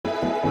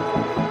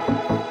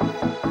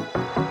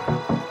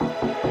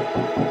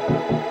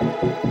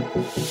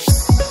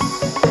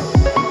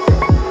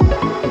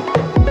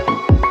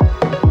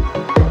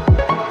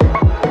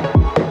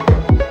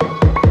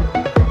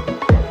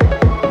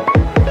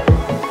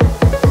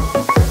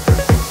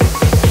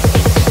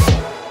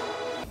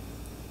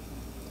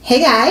Hey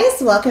guys,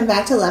 welcome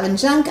back to Love and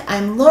Junk.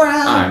 I'm Laura.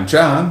 I'm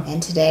John.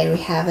 And today we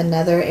have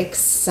another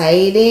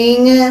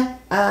exciting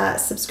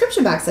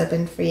subscription box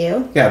open for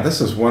you. Yeah,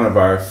 this is one of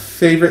our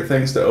favorite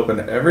things to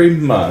open every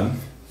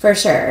month. For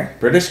sure.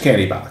 British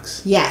candy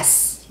box.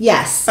 Yes,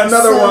 yes.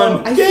 Another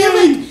one. I feel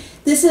like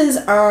this is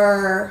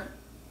our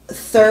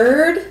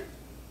third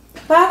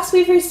box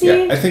we've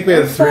received. Yeah, I think we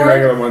had three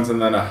regular ones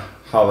and then a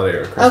holiday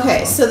or Christmas Okay,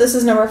 one. so this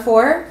is number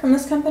 4 from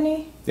this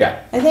company?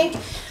 Yeah. I think.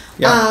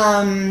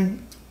 Yeah.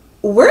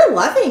 We're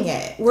loving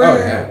it.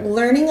 We're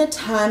learning a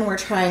ton. We're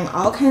trying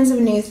all kinds of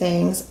new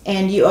things.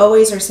 And you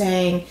always are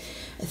saying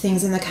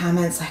things in the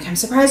comments like, I'm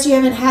surprised you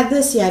haven't had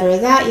this yet or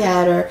that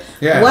yet or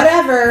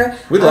whatever.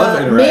 We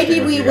love interacting maybe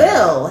with we you guys.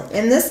 will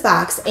in this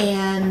box.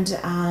 And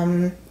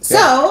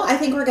so I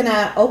think we're going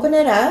to open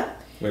it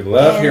up. We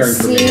love hearing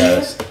from you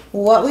guys.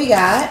 What we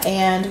got.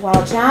 And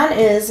while John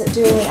is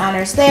doing the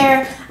honors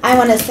there, I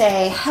want to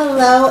say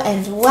hello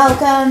and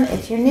welcome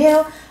if you're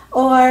new,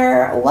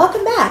 or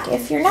welcome back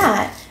if you're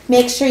not.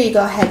 Make sure you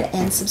go ahead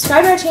and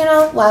subscribe to our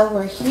channel while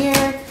we're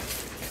here,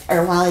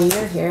 or while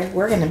you're here.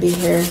 We're going to be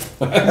here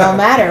no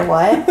matter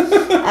what.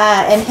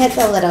 And hit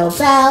the little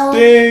bell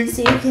Ding.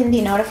 so you can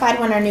be notified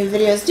when our new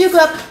videos do go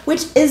up,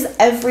 which is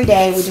every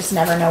day. We just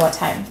never know what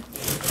time.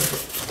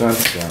 Dun,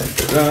 dun,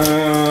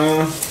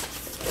 dun.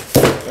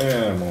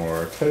 And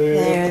more tape.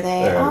 There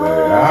they There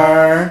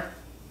are.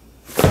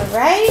 they are. All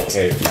right.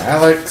 Okay, from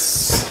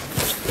Alex.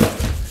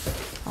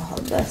 I'll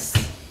hold this.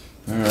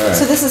 All right.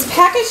 So this is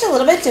packaged a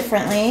little bit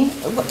differently.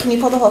 Can you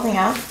pull the whole thing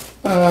out?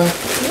 Yeah.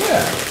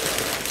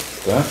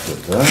 Dun,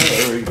 dun, dun.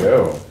 There we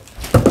go.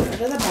 Go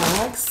to the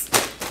box.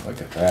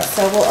 Look at that.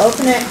 So we'll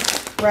open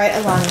it right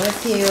along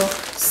with you.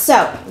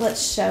 So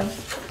let's show.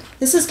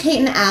 This is Kate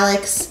and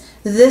Alex.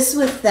 This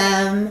with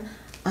them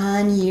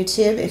on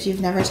YouTube if you've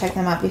never checked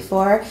them out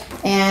before.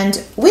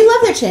 And we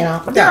love their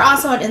channel. They're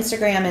also on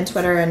Instagram and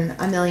Twitter and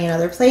a million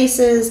other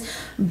places.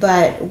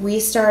 But we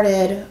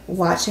started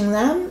watching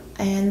them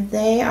and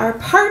they are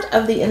part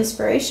of the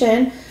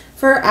inspiration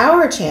for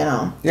our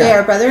channel. Yeah. They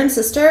are brother and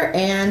sister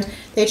and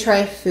they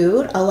try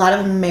food. A lot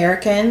of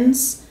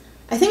Americans,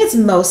 I think it's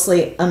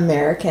mostly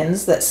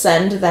Americans that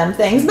send them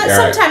things, but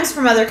sometimes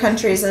from other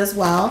countries as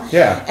well.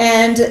 Yeah.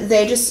 And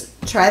they just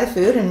try the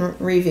food and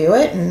review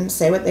it and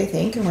say what they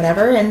think and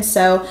whatever. And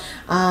so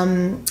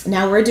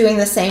now we're doing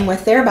the same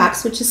with their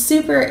box, which is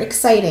super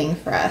exciting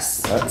for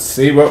us. Let's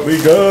see what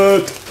we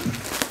got.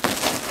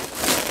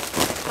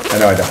 I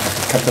know I don't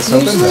have to cut this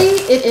open. Usually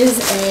it is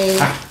a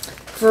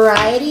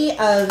variety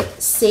of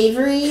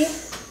savory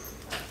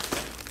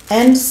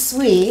and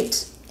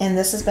sweet, and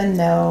this has been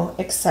no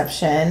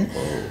exception.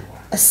 Whoa.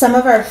 Some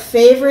of our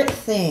favorite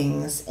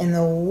things in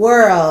the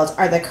world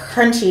are the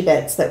crunchy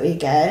bits that we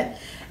get,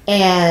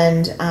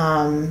 and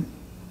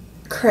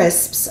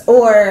crisps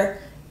or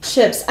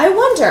chips. I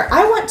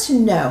want to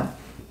know,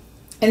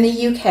 in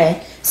the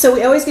UK, so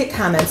we always get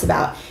comments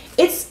about,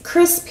 it's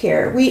crisp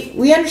here.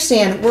 We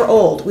understand we're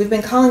old. We've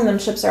been calling them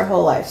chips our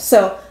whole life.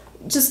 So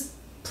just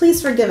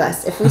please forgive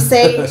us if we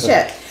say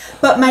chip.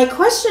 But my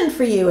question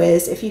for you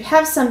is, if you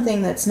have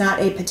something that's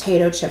not a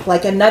potato chip,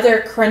 like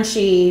another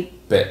crunchy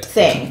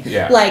thing,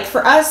 like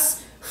for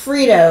us,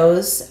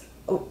 Fritos,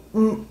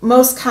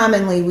 most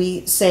commonly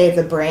we say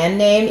the brand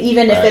name,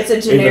 even if it's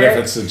a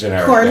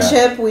generic corn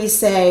chip, we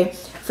say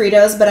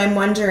Fritos. But I'm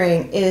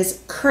wondering, is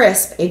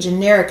crisp a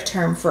generic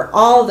term for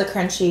all the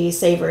crunchy,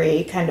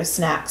 savory kind of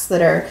snacks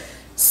that are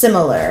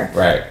similar?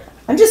 Right.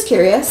 I'm just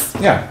curious.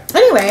 Yeah.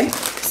 Anyway,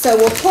 so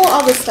we'll pull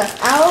all this stuff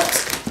out,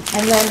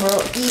 and then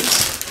we'll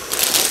eat.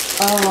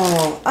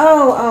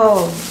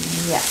 Oh,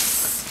 yes.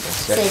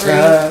 Savory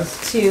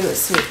to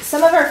sweet.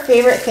 Some of our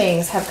favorite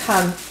things have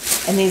come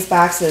in these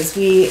boxes.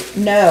 We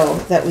know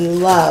that we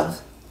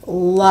love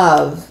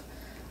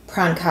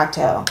prawn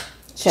cocktail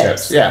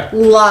chips. Yeah.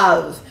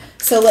 Love.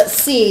 So let's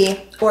see,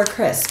 or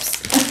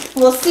crisps.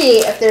 We'll see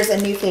if there's a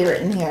new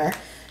favorite in here.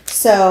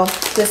 So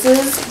this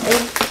is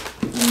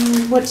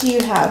what do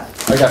you have?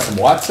 I got some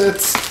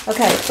Watsits.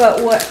 Okay,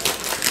 but what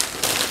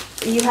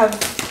you have,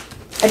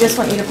 I just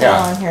want you to pull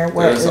on here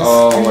where it is.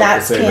 And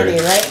that's candy,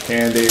 right?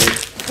 Candy.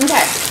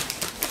 Okay.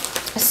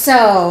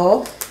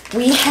 So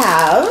we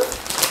have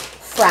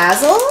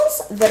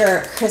Frazzles that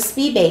are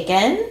crispy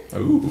bacon.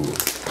 Ooh,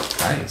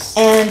 nice.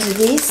 And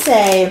these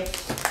say,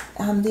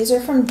 these are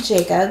from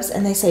Jacob's,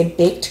 and they say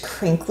baked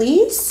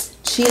crinklies,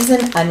 cheese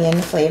and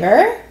onion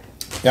flavor.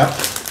 Yep.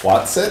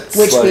 Watsits.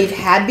 Which we've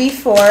had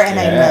before, and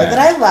I know that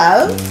I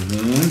love.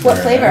 Mm-hmm. What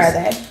flavor are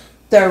they?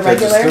 The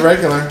regular? Just the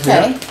regular.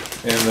 Okay.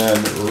 Yeah. And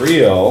then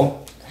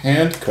real,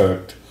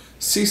 hand-cooked,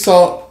 sea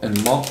salt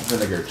and malt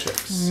vinegar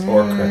chips.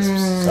 Or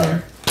crisps,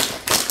 sorry.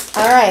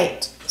 All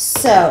right.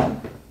 So,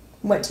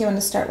 what do you want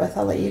to start with?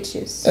 I'll let you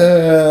choose. I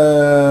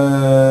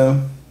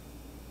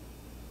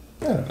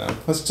don't know.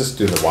 Let's just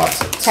do the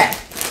Watsits. Okay.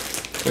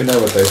 We know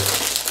what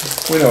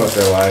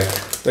they're like.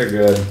 They're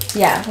good.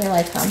 Yeah, we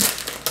like them.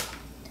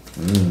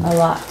 A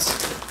lot.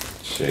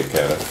 Shake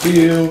out a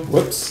few.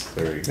 Whoops.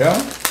 There you go.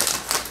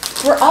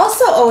 We're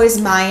also always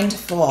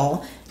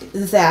mindful.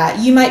 that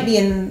you might be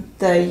in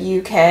the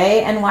UK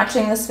and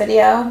watching this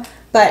video,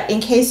 but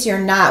in case you're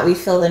not, we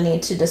feel the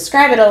need to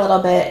describe it a little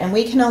bit, and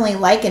we can only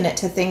liken it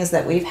to things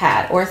that we've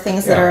had or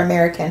things that are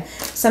American.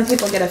 Some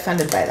people get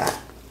offended by that.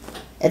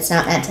 It's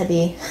not meant to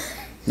be.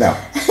 No.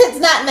 It's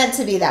not meant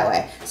to be that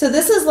way. So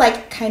this is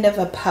like kind of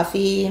a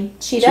puffy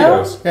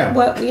Cheetos, yeah.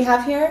 What we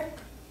have here.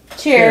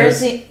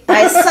 Cheers.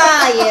 I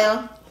saw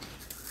you.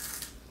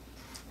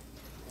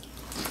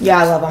 Yeah,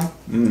 I love them.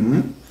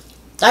 Mm-hmm.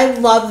 I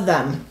love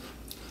them.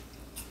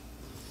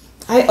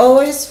 I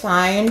always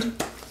find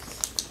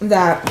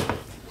that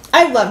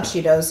I love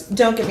Cheetos.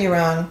 Don't get me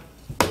wrong.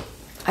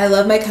 I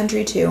love my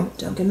country too.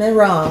 Don't get me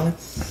wrong.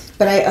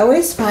 But I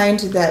always find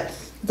that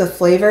the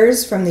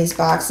flavors from these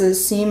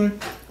boxes seem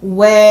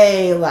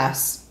way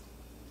less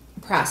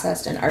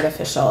processed and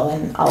artificial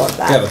and all of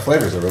that. Yeah, the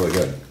flavors are really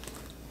good.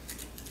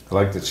 I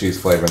like the cheese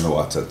flavor and the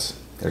What's-Its.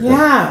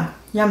 Yeah,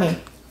 yummy.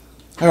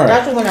 All right.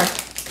 That's a winner.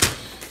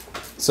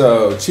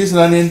 So, cheese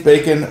and onion,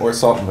 bacon, or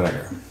salt and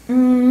vinegar?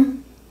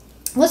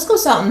 Let's go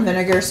salt and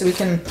vinegar so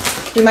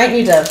we might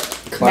need to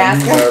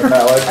Cleanse mask our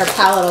palate. our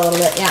palate a little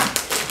bit, yeah.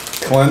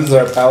 Cleanse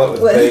our palate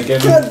with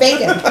bacon. With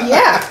bacon,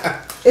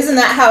 yeah. Isn't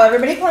that how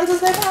everybody cleanses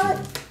their palate?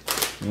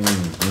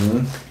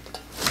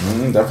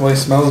 Definitely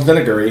smells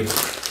vinegary.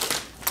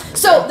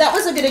 So that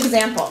was a good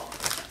example.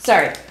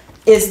 Sorry.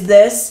 Is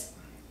this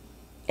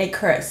a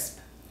crisp?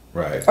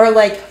 Right. Or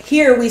like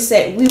here we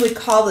wouldn't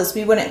call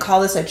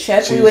this a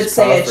chip. Cheese we would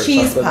say a puff or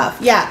cheese something.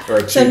 puff. Yeah. Or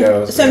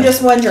Cheetos. So I'm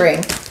just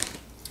wondering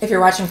if you're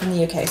watching from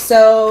the UK.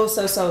 So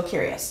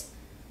curious.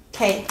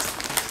 Okay.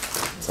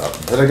 Salt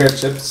and vinegar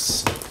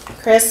chips.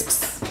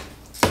 Crisps.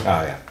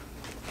 Oh, yeah.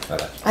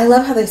 What else? I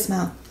love how they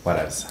smell. What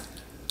else?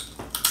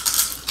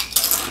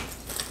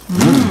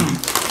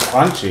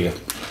 Crunchy.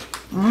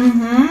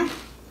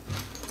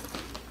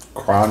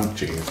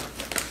 Crunchy.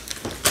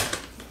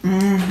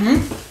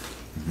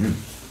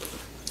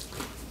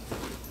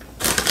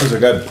 Those are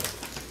good.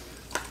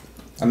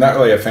 I'm not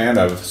really a fan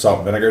of salt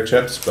and vinegar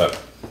chips, but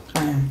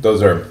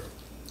those are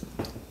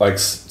like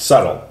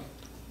subtle.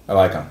 I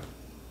like them.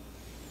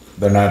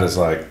 They're not as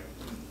like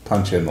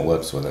punchy in the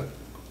lips with it.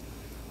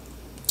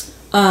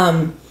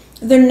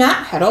 They're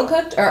not kettle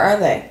cooked, or are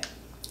they?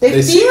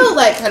 They feel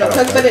like kettle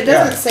cooked, but it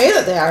doesn't say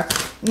that they are.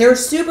 They're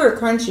super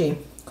crunchy.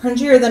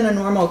 Crunchier than a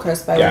normal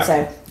crisp, I would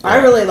say. Yeah. I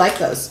really like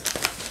those.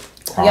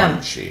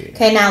 Crunchy. Yum.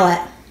 Okay, now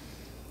what?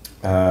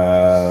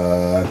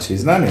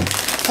 Cheese and onion.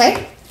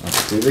 Okay.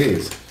 Let's do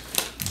these.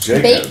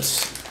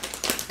 Jacob's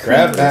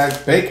Crab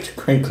Bag Baked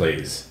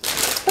Crinklies.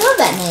 I love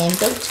that name,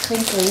 baked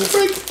crinklies.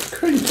 Baked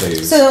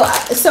Crinklies.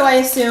 So I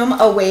assume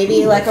a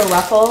wavy like a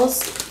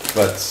Ruffles.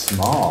 But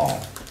small.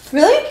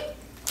 Really?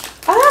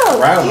 Oh,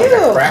 Round cute.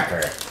 like a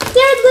cracker.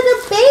 They're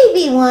little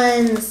baby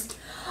ones.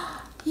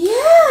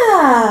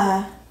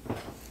 Yeah.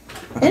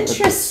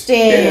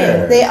 Interesting.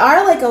 Yeah. They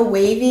are like a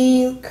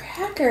wavy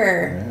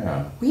cracker.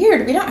 Yeah.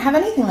 Weird. We don't have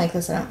anything like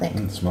this, I don't think.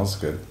 It smells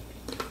good.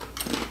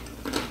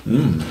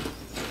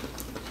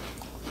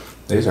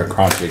 These are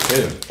crunchy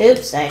too.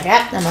 Oops, I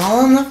dropped them all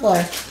on the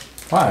floor.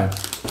 Why?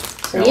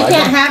 So you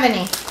can't have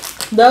any.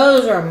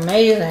 Those are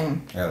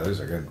amazing. Yeah, those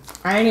are good.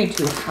 I need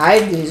to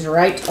hide these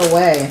right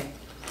away.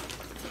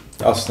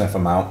 I'll sniff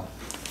them out.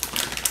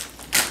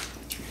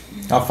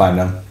 I'll find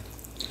them.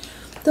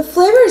 The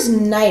flavor is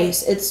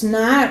nice. It's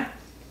not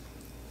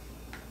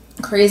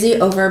crazy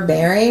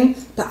overbearing,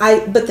 but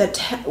I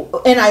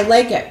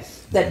like it.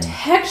 The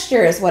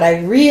texture is what I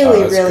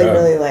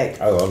really like.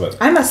 I love it.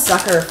 I'm a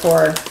sucker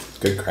for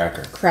Good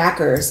cracker.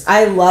 crackers.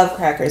 I love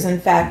crackers. In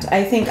fact,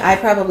 I think I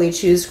probably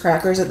choose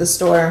crackers at the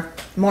store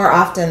more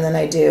often than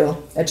I do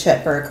a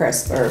chip or a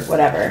crisp or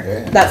whatever.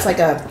 Yeah. That's like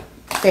a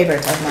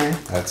favorite of mine.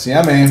 That's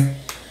yummy.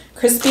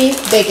 Crispy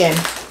bacon.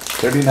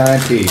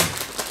 39p.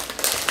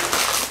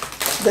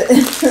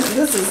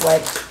 This is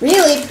like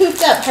really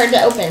pooped up, hard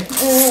to open.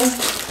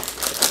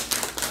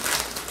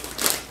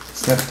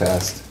 Sniff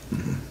test.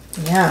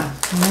 Yeah.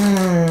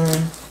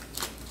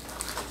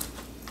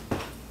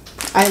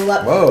 I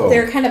love. Whoa.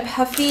 They're kind of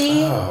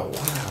puffy. Oh,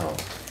 wow.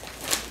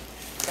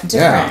 Different.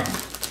 Yeah.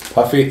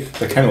 Puffy.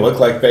 They kind of look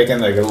like bacon.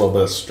 They get a little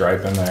bit of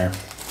stripe in there.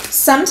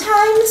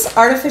 Sometimes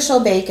artificial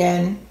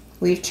bacon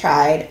we've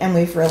tried and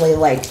we've really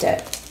liked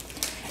it.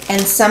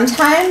 And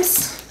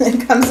sometimes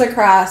it comes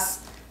across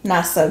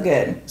not so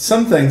good.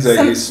 Some things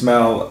that you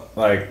smell,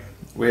 like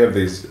we have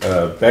these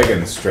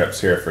bacon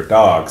strips here for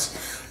dogs,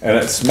 and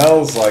it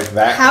smells like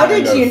that. How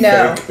did you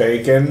know? Fake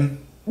bacon.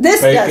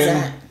 This bacon.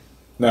 Doesn't.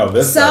 No,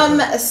 this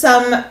doesn't.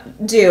 Some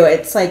do.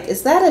 It's like,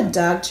 is that a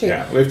dog treat?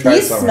 Yeah, we've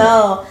tried some.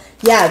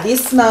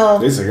 These smell.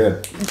 These are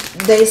good.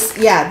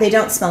 They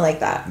don't smell like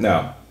that.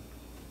 No.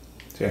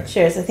 Yeah.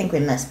 Cheers. I think we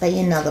missed, but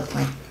you know the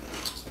point.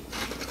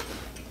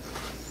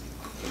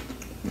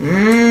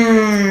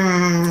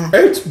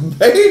 It's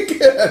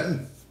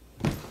bacon.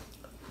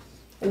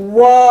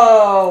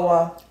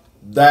 Whoa.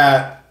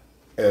 That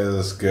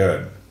is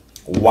good.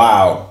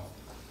 Wow.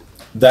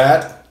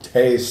 That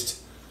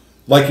tastes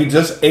like you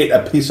just ate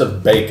a piece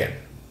of bacon.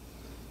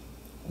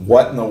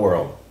 What in the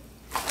world?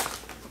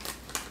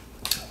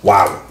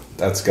 Wow.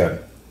 That's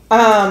good.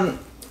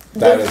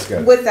 That is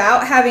good.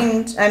 Without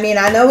having, I mean,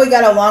 I know we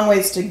got a long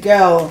ways to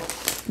go,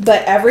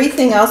 but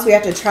everything else we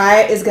have to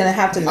try is going to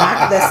have to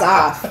knock this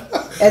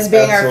off as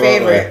being our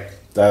favorite.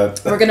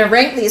 We're going to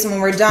rank these when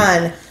we're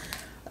done.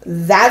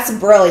 That's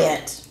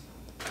brilliant.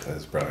 That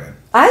is brilliant.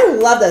 I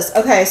love this.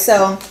 Okay,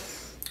 so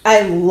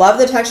I love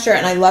the texture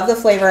and I love the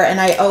flavor, and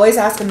I always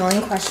ask a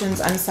million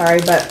questions. I'm sorry,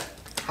 but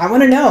I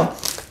want to know,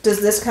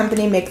 does this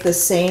company make the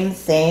same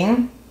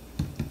thing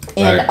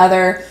in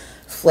other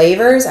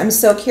flavors? I'm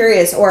so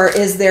curious. Or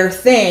is their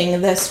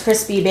thing this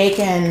crispy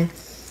bacon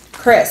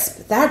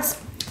crisp? That's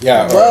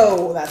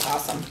whoa, that's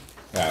awesome.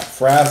 Yeah,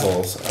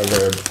 Frazzles. Are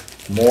there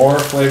more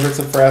flavors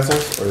of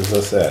Frazzles, or is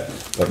this it?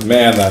 But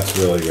man, that's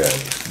really good.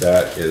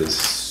 That is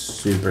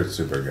super,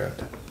 super good.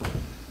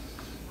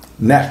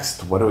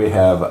 Next, what do we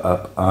have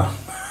up on?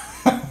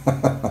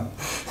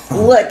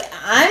 Look,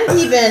 I'm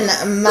keeping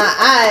my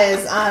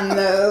eyes on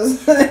those.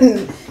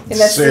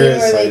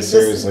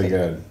 Seriously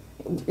good.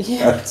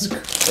 Yeah. That's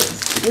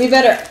crazy. We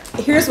better,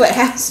 here's what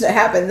has to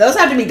happen. Those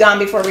have to be gone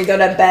before we go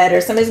to bed,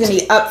 or somebody's going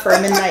to be up for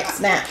a midnight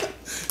snack.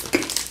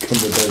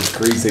 With those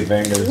greasy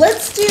fingers.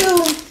 Let's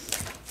do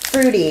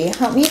fruity.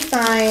 Help me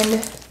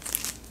find.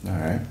 All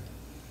right.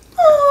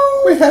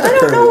 Oh, we have a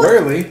curly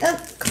whirly.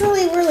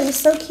 Curly whirly is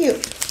so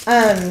cute.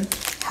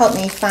 Help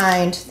me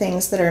find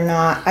things that are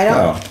not. I don't.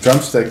 Oh,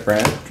 drumstick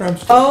brand.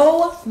 Drumstick.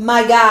 Oh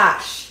my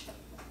gosh.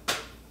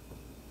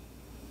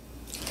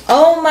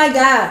 Oh my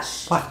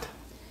gosh. What?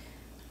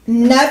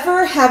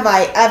 Never have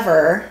I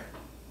ever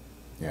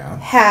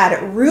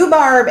had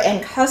rhubarb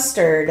and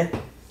custard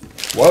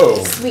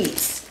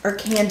sweets or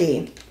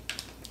candy.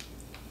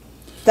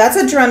 That's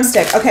a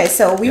drumstick. Okay,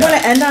 so we want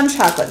to end on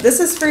chocolate. This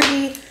is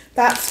fruity.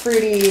 That's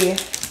fruity.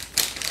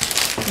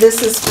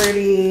 This is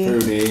fruity.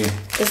 Fruity.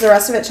 Is the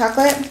rest of it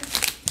chocolate?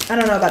 I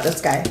don't know about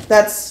this guy.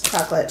 That's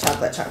chocolate.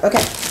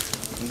 Okay.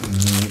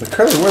 The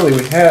curly whirly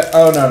we had.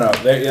 Oh, no.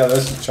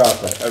 This is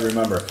chocolate. I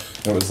remember.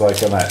 It was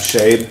like in that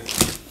shade.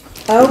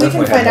 Oh, we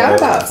can find out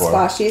about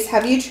squashies.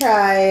 Have you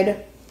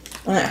tried?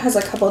 Well, it has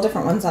a couple of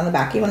different ones on the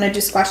back. You want to do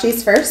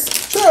squashies first?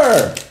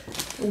 Sure.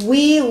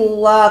 We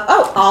love.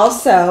 Oh,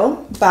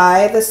 also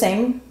by the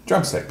same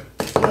drumstick.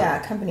 Yeah,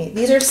 company.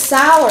 These are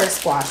sour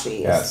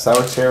squashies. Yeah,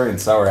 sour cherry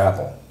and sour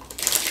apple.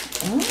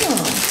 Oh.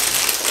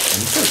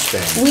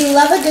 Interesting. We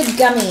love a good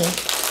gummy.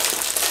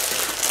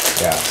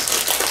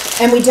 Yes.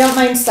 And we don't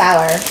mind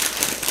sour.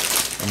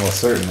 Almost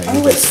certainly.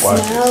 Oh, it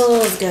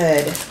smells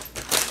good.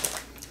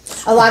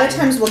 A lot of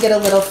times we'll get a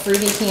little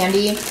fruity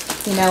candy,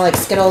 you know, like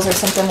Skittles or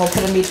something. We'll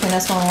put in between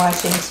us when we're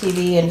watching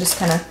TV and just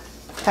kind of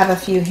have a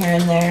few here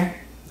and there.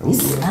 They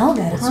smell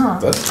good, huh?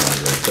 That smells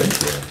good.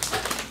 Thank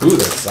you. Ooh,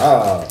 that's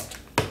soft.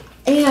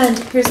 And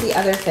here's the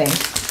other thing.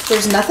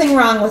 There's nothing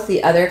wrong with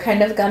the other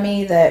kind of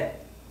gummy that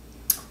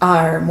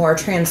are more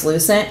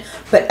translucent,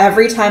 but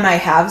every time I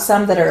have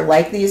some that are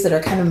like these, that are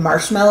kind of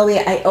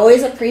marshmallowy, I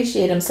always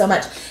appreciate them so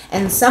much.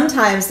 And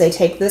sometimes they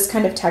take this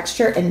kind of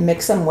texture and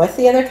mix them with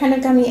the other kind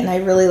of gummy, and I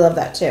really love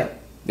that too.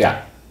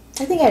 Yeah.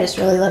 I think I just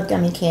really love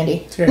gummy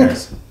candy.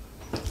 Cheers.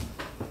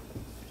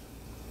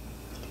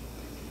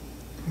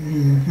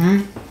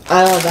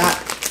 I love that.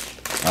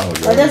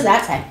 What does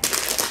that say?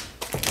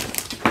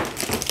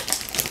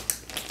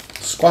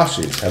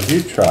 Squashies. Have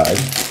you tried?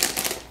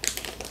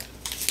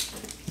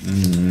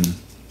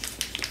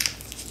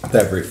 They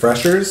have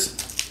refreshers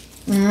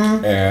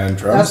and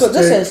drumstick. That's what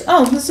this is.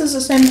 Oh, this is the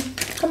same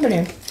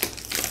company.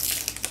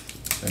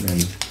 I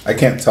mean, I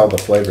can't tell the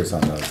flavors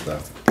on those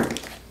though.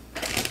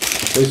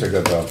 These are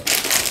good though.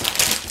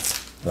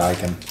 I like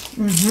them.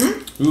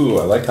 Ooh,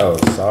 I like how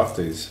soft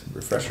these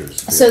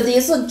refreshers feel. So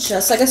these look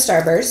just like a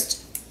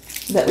Starburst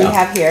that we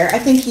have here. I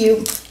think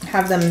you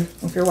have them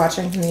if you're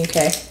watching from the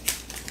UK.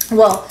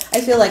 Well, I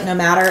feel like no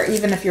matter,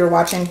 even if you're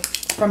watching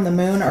from the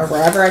moon or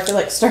wherever, I feel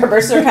like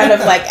Starbursts are kind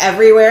of like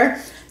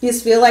everywhere.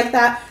 These feel like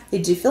that. They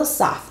do feel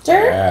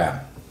softer.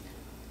 Yeah.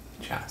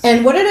 Yes.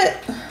 And what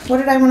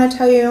did I want to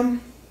tell you?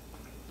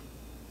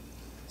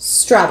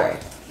 Strawberry.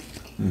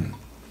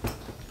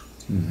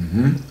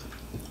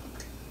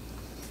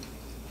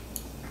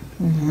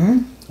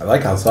 I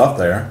like how soft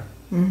they are.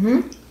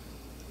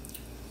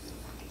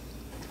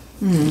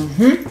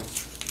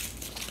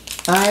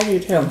 I do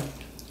too.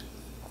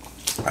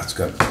 That's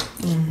good.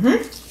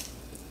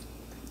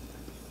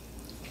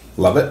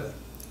 Love it.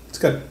 It's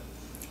good.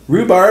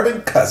 Rhubarb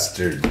and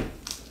custard.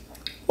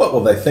 What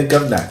will they think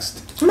of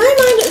next? My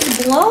mind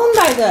is blown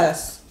by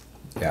this.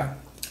 Yeah.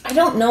 I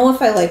don't know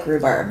if I like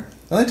rhubarb.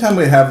 The only time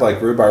we have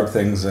like rhubarb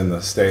things in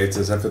the States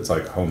is if it's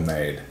like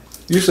homemade.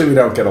 Usually we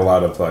don't get a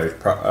lot of like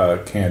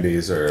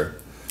candies or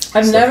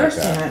I've stuff never like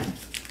seen that.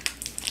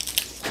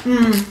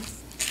 it.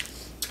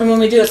 And when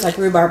we do, it's like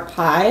rhubarb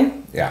pie.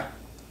 Yeah.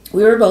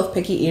 We were both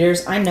picky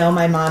eaters. I know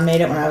my mom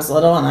made it when I was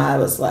little, and I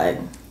was like,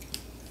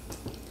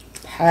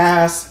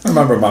 pass. I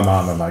remember my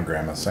mom and my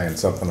grandma saying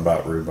something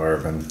about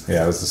rhubarb, and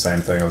yeah, it was the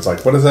same thing. I was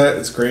like, what is that?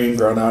 It's green,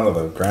 grown out of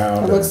the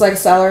ground. It looks like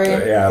celery.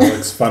 Yeah, it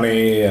looks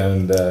funny,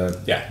 and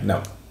yeah,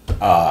 no.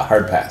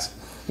 Hard pass.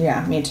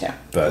 Yeah, me too.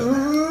 But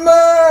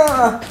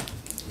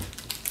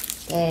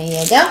There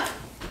you go.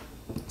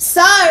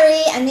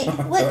 Sorry,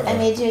 look, I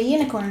made you a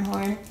unicorn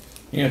horn.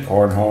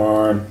 Unicorn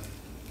horn.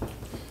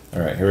 All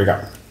right, here we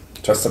go.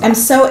 Just I'm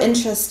so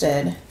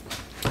interested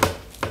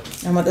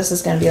in what this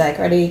is going to be like.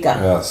 Ready, go.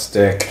 Oh,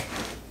 stick.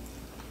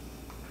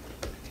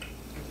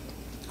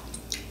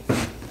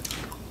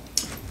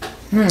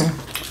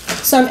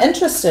 So I'm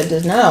interested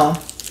to know.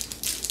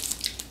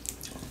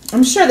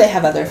 I'm sure they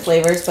have other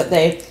flavors, but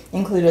they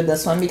included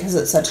this one because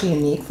it's such a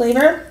unique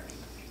flavor.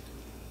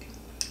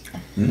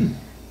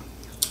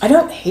 I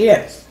don't hate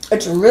it.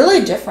 It's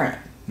really different.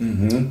 I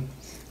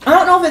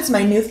don't know if it's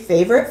my new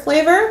favorite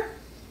flavor.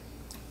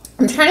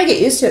 I'm trying to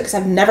get used to it because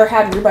I've never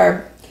had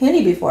rhubarb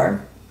candy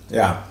before.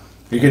 Yeah,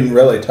 you can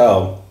really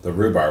tell the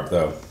rhubarb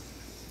though.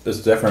 It's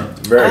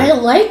different. Very I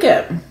like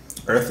it.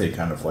 earthy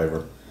kind of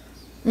flavor.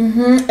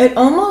 It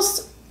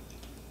almost,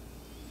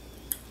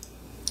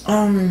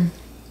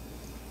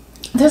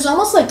 there's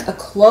almost like a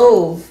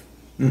clove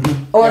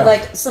or Yeah.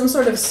 like some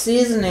sort of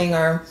seasoning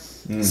or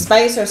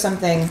spice or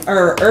something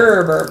or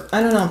herb or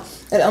I don't know.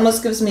 It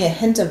almost gives me a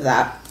hint of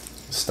that.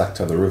 Stuck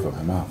to the roof of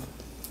my mouth.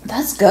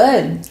 That's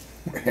good.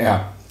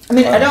 Yeah. I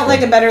mean, I don't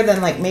like it better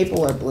than like maple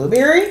or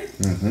blueberry,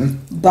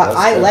 but That's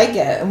I good. like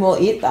it and we'll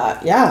eat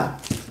that. Yeah.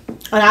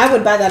 And I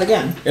would buy that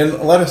again. And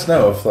let us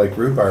know if like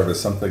rhubarb is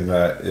something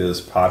that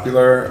is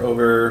popular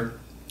over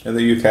in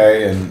the UK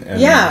and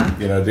Yeah.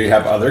 you know, do you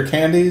have other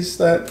candies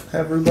that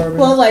have rhubarb in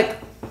Well, it? like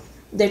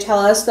they tell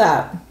us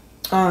that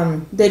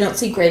they don't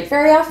see grape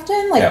very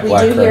often, like Yeah, we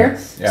black do here.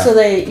 currant. Yeah. So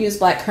they use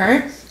black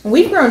currant. And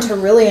we've grown to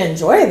really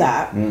enjoy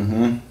that.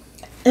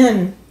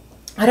 And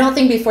I don't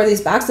think before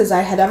these boxes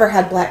I had ever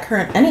had black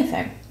currant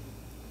anything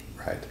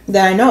Right.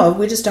 that I know of.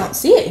 We just don't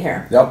see it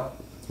here. Yep.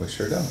 We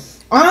sure don't.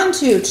 On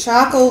to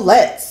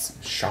chocolates.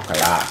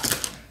 Chocolate.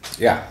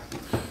 Yeah.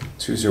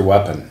 Choose your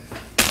weapon.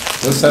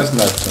 This has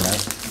nuts in it.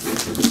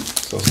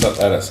 So set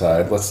that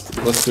aside. Let's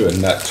do a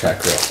nut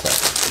check real quick.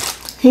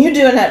 You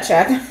do a nut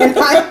check. And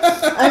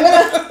I'm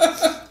going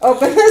to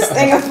open this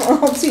thing of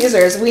little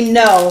teasers. We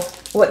know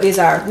what these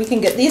are. We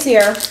can get these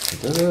here.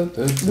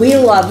 We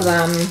love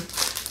them.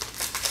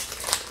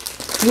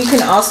 We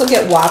can also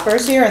get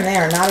Whoppers here, and they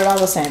are not at all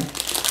the same.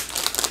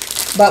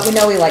 But we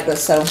know we like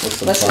this, so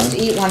let's just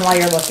eat one while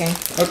you're looking.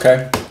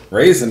 Okay.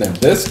 Raisin and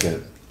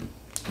biscuit.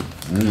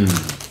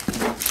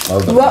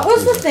 What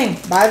was the thing,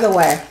 by the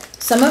way?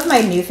 Some of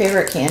my new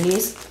favorite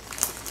candies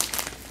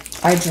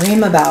I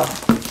dream about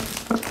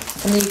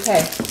in the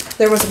UK.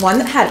 There was one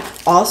that had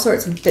all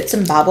sorts of bits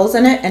and bobbles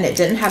in it, and it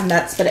didn't have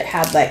nuts, but it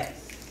had like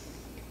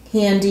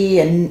candy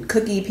and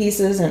cookie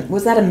pieces. And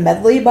was that a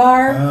medley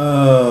bar?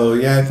 Oh,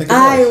 yeah, I think it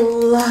I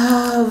was.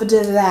 loved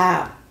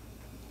that.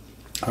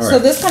 All So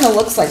right. this kind of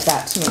looks like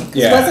that to me. 'Cause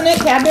Yeah. wasn't it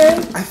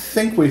Cadbury? I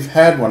think we've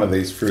had one of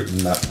these fruit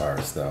and nut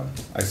bars, though.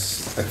 I'm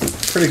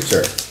pretty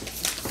sure.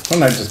 Why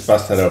don't I just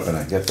bust that open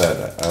and get that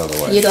out of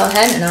the way? You go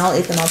ahead and I'll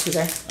eat them all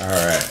together. All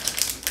right.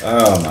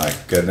 Oh, my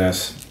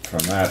goodness. From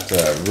that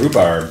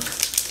rhubarb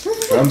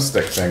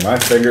drumstick thing, my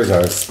fingers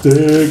are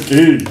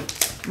sticky.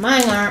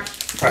 Mine aren't.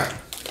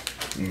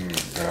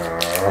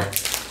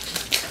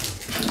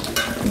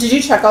 Did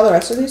you check all the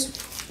rest of these?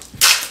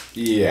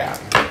 Yeah.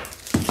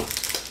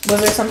 Was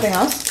there something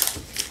else?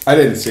 I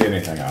didn't see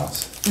anything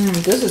else.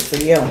 This is for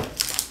you.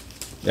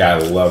 Yeah, I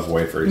love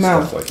wafery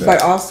No, stuff like but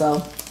that.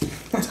 also,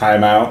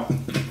 Timeout.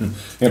 You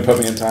gonna put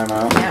me in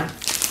timeout?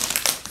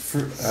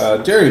 yeah.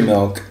 Dairy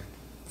milk,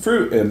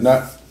 fruit and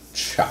nut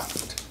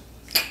chopped.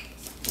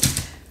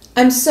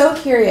 I'm so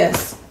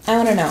curious. I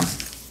want to know.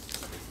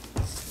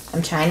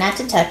 I'm trying not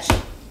to touch.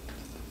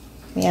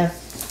 Yeah.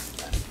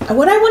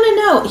 What I want to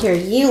know, here,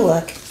 you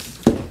look.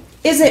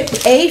 Is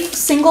it a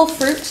single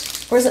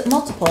fruit or is it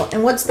multiple?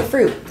 And what's the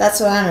fruit? That's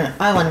what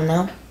I want to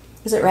know.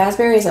 Is it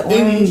raspberry? Is it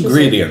orange?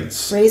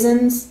 Ingredients. Is it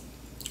raisins?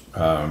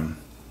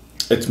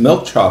 It's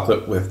milk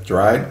chocolate with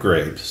dried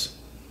grapes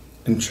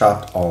and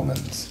chopped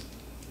almonds.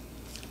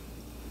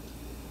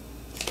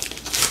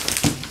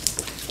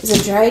 Is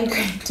a dried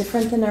grape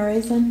different than a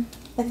raisin?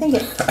 I think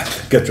it. I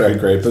think a dried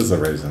grape is a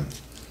raisin.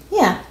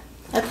 Yeah.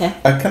 Okay.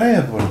 Can I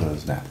have one of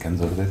those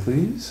napkins over there,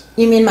 please?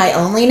 You mean my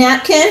only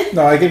napkin?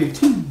 No, I gave you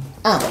two.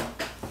 Oh.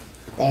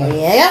 There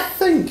you go.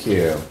 Thank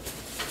you.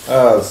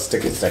 Oh,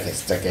 sticky, sticky,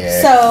 sticky.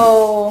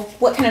 So,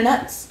 what kind of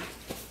nuts?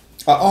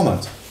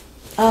 Almonds.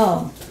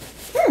 Oh.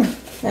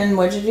 And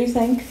what did you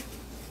think?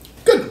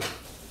 Good.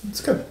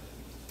 It's good.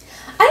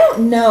 I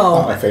don't know.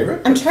 Not my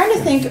favorite. I'm trying to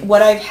think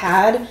what I've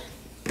had,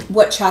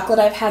 what chocolate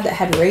I've had that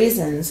had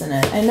raisins in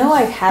it. I know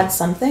I've had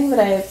something that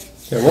I've...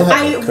 Yeah, we'll have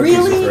I cookies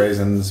really- with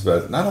raisins,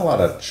 but not a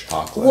lot of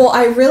chocolate. Well,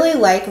 I really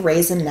like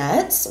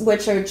Raisinets,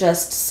 which are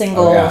just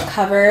single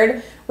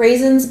covered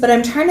raisins, but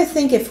I'm trying to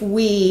think if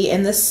we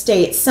in the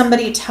States,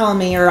 somebody tell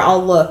me, or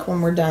I'll look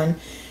when we're done,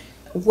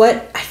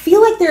 what, I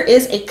feel like there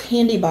is a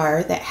candy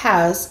bar that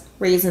has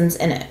raisins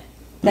in it.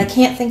 But I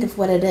can't think of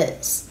what it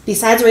is,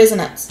 besides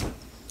Raisinets.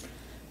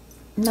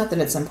 Not that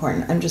it's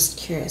important, I'm just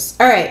curious.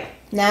 All right,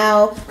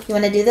 now, you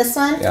want to do this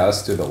one? Yeah,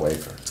 let's do the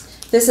wafer.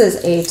 This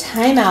is a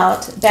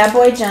Timeout Bad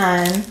Boy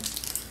John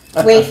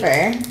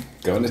wafer.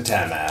 Going to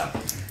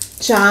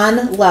timeout.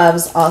 John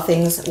loves all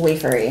things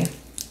wafery.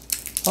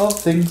 All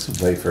things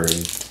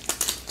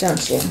wafery.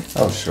 Don't you?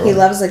 Oh, sure. He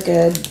loves a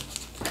good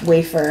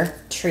wafer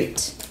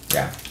treat.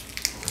 Yeah.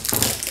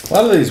 A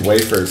lot of these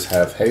wafers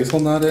have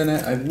hazelnut in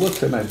it. I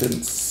looked and I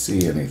didn't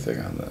see anything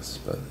on this,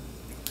 but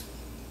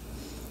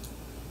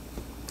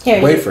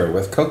Here, wafer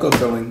with cocoa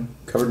filling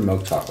covered in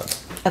milk chocolate.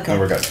 Okay. And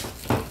we're good.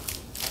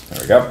 There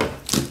we go.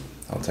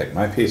 I'll take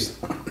my piece.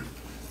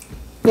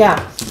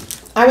 Yeah.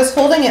 I was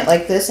holding it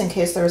like this in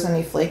case there was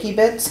any flaky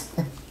bits.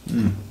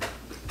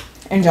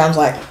 And John's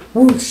like,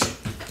 whoosh.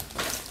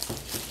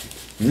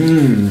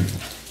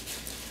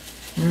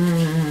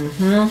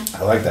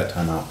 I like that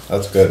timeout.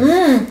 That's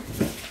good.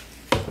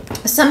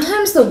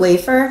 Sometimes the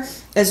wafer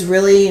is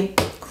really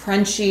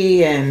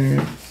crunchy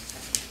and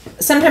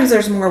sometimes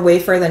there's more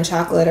wafer than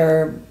chocolate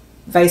or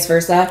vice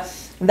versa.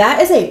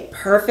 That is a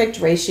perfect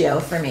ratio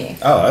for me.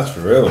 Oh, that's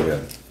really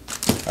good.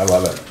 I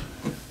love it.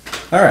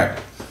 All right.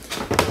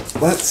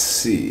 Let's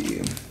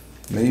see.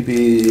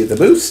 Maybe the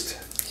boost.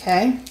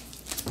 Okay.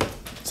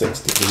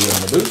 60p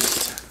on the boost.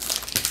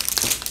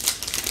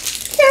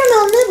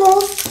 Caramel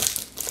nibbles.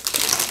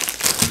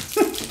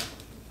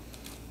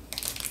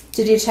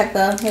 Did you check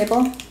the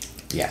label?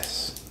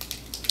 Yes.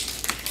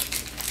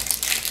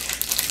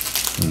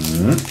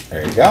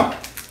 There you go.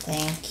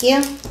 Thank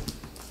you.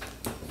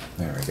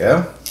 There we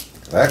go.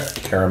 That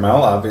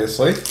caramel,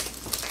 obviously.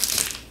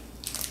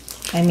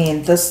 I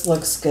mean, this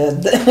looks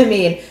good. I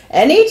mean,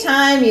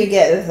 anytime you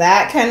get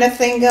that kind of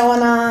thing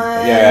going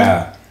on.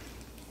 Yeah.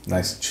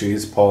 Nice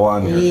cheese pull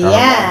on your caramel.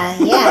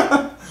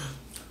 Yeah.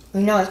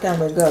 You know it's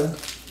gonna be good.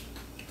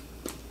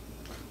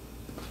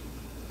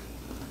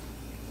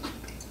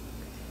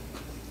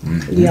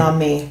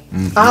 Yummy.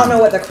 I don't know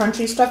what the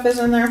crunchy stuff is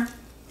in there.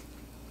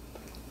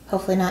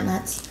 Hopefully not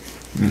nuts.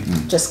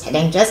 Just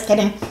kidding.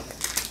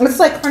 It's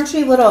like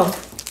crunchy little.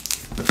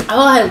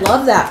 Oh, I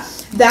love that.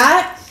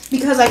 That,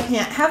 because I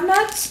can't have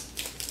nuts,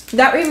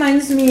 that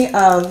reminds me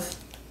of,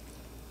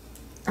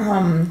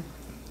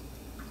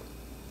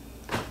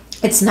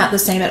 it's not the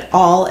same at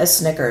all as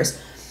Snickers,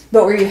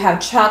 but where you have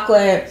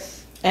chocolate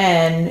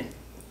and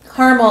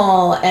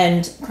caramel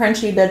and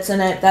crunchy bits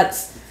in it,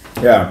 that's,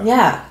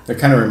 yeah. It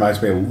kind of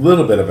reminds me a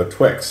little bit of a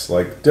Twix,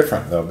 like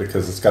different though,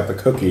 because it's got the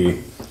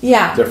cookie.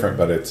 Yeah. Different,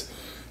 but it's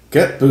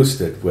get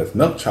boosted with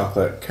milk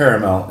chocolate,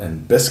 caramel,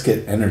 and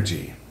biscuit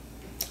energy.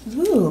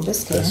 Ooh,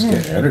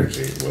 biscuit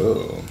energy.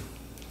 Whoa.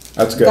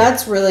 That's good.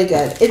 That's really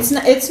good.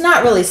 It's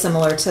not really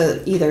similar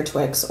to either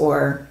Twix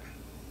or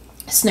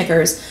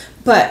Snickers,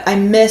 but I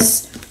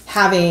miss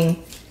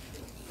having,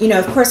 you know,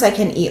 of course I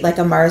can eat like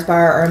a Mars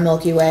bar or a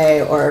Milky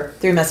Way or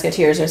Three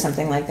Musketeers or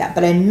something like that,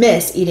 but I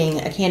miss eating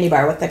a candy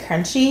bar with the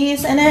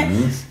crunchies in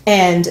it,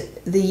 and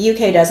the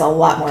UK does a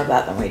lot more of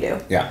that than we do.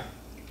 Yeah.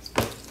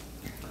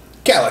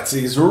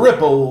 Galaxy's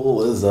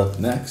Ripple is up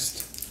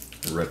next.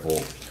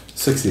 Ripple.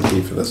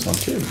 60p for this one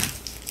too.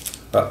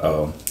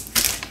 Uh-oh.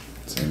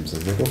 Seems a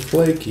little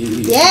flaky.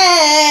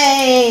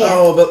 Yay!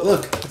 Oh, but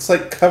look, it's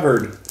like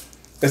covered.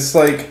 It's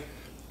like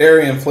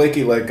airy and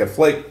flaky like a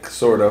flake,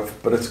 sort of,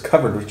 but it's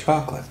covered with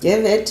chocolate.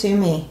 Give it to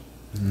me.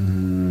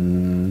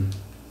 I'm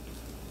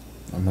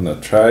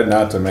gonna try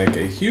not to make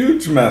a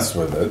huge mess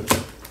with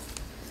it.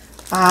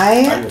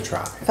 I will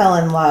try. fell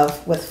in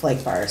love with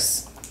flake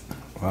bars.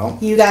 Well,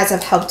 You guys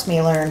have helped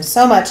me learn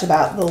so much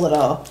about the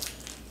little,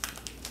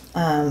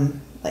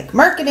 like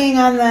marketing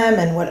on them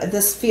and what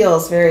this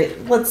feels very.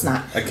 Well, it's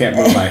not. I can't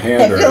move my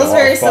hand It or feels it'll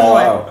very all fall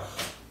similar. out.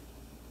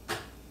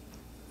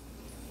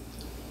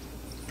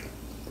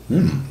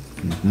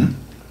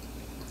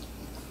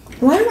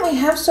 Why don't we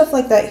have stuff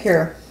like that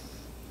here?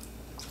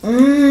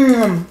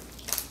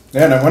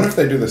 Yeah, and I wonder if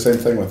they do the same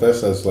thing with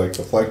this as like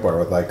the flake bar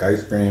with like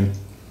ice cream.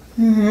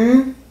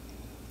 I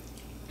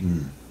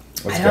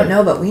don't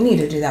know, but we need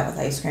to do that with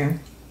ice cream.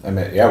 I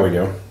mean, yeah, we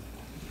do.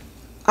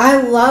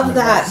 I love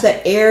that, Nice.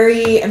 the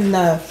airy and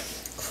the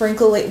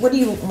crinkly, what do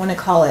you want to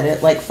call it?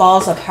 It like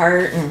falls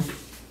apart, and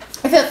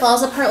if it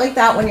falls apart like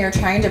that when you're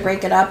trying to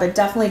break it up, it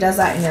definitely does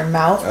that in your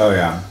mouth. Oh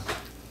yeah.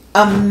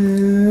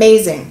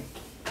 Amazing.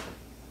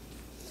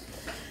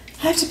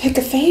 I have to pick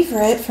a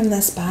favorite from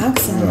this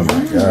box. Oh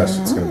my gosh,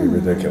 it's gonna be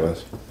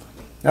ridiculous.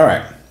 All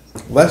right,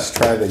 let's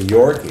try the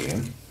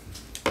Yorkie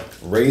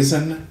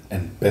raisin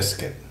and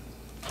biscuit.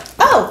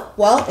 Oh,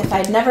 well, if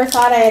I'd never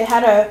thought I had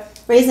had a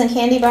raisin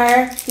candy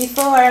bar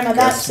before, I'm about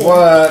Guess to.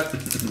 what?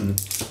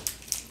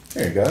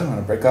 There you go. I'm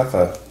gonna break off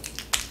a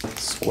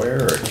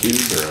square or a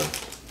cube or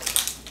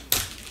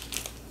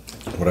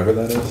whatever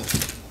that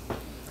is.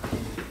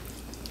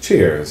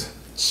 Cheers.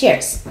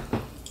 Cheers.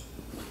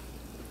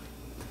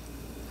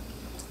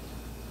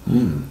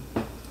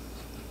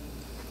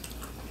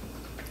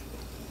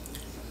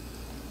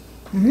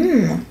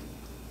 I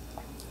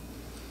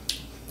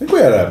think we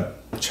had a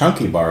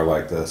chunky bar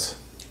like this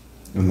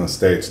in the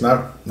States.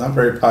 Not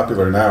very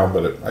popular now,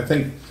 but I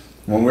think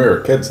when we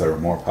were kids they were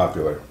more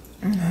popular.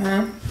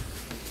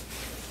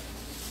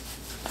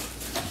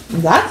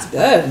 That's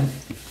good.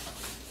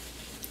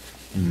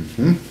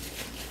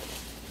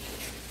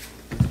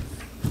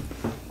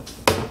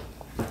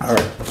 All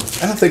right.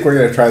 I don't think we're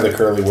going to try the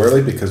Curly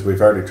Whirly because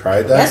we've already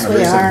tried that Yes, in a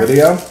we recent are.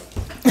 video.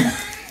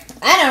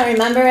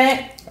 remember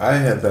it? I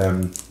have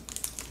been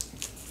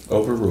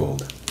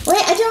overruled.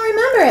 Wait, I don't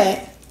remember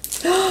it.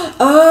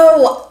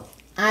 Oh,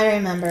 I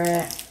remember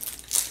it.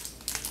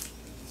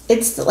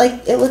 It's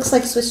like, it looks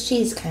like Swiss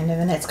cheese kind of,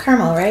 and it's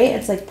caramel, right?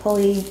 It's like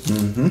pulley.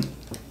 Mm-hmm.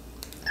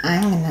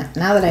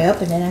 Now that I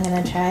opened it, I'm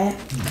gonna try it.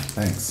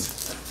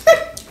 Thanks.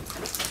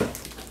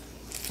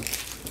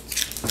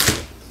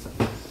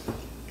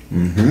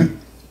 Mm-hmm.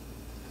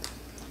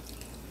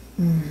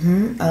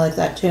 I like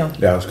that too.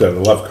 Yeah, it's good.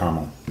 I love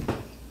caramel.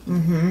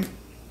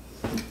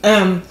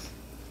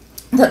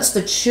 That's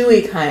the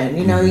chewy kind.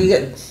 You know, you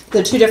get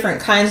the two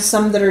different kinds.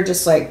 Some that are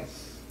just like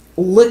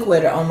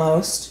liquid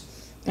almost,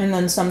 and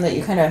then some that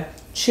you kind of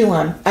chew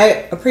on.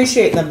 I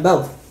appreciate them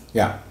both.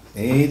 Yeah,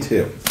 me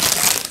too.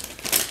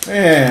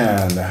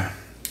 And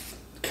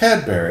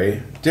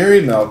Cadbury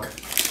Dairy Milk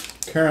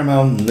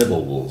Caramel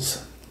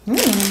Nibbles.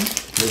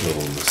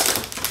 Nibbles.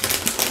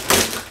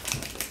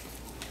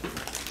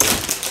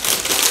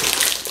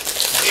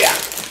 Yeah.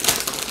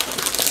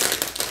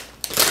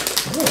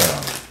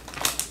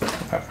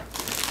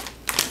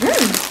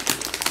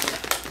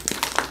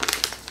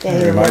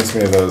 It reminds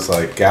me of those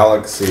like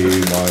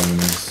Galaxy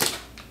ones.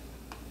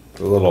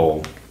 The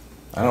little,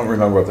 I don't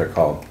remember what they're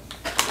called.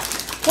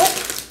 What?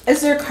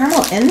 Is there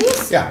caramel in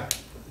these? Yeah.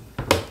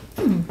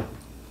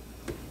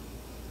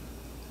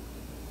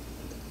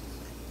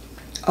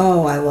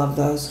 Oh, I love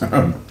those.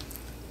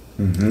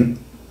 Mm-hmm.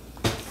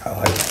 I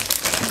like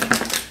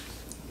that.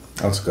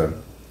 That's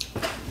good.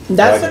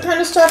 That's like the kind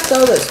of stuff,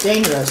 though, that's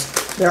dangerous.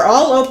 They're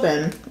all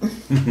open.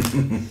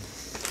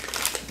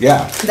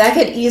 Yeah. That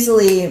could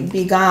easily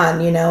be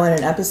gone, you know, in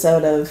an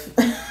episode of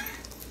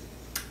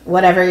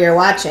whatever you're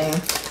watching.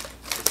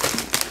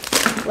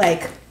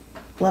 Like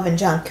Love and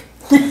Junk.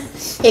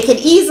 It could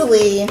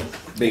easily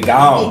Be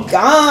gone.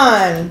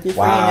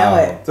 before you know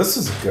it. This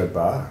is a good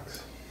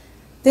box.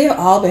 They've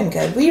all been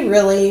good. We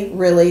really,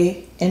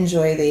 really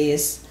enjoy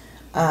these.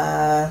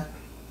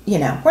 You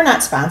know, we're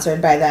not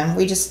sponsored by them.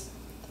 We just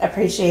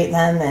appreciate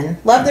them and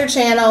love their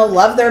channel,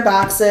 love their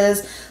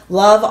boxes,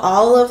 love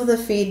all of the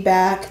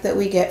feedback that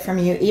we get from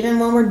you, even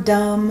when we're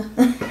dumb.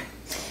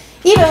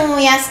 Even when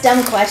we ask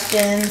dumb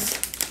questions.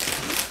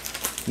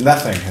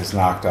 Nothing has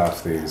knocked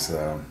off these,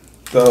 though.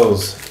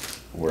 Those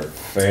were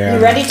fantastic.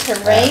 You ready to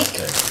rank?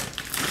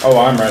 Oh,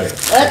 I'm ready.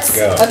 Let's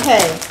go.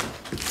 Okay.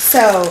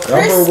 So,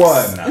 Number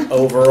one,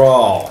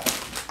 overall.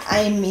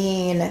 I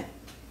mean,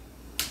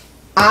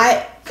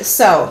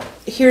 so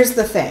here's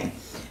the thing.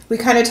 We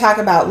kind of talk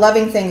about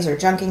loving things or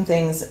junking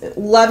things.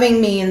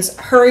 Loving means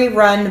hurry,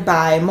 run,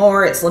 buy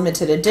more. It's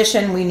limited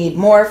edition. We need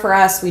more for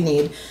us. We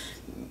need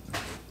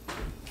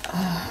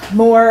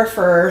more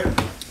for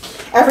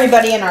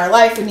everybody in our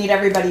life. We need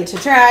everybody to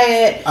try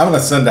it. I'm going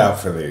to send out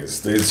for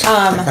these.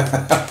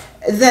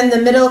 Then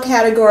the middle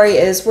category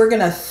is we're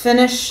going to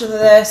finish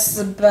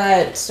this,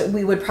 but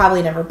we would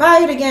probably never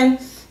buy it again.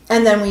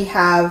 And then we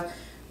have,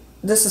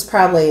 this is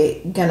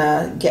probably going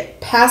to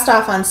get passed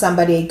off on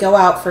somebody, go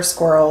out for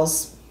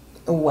squirrels,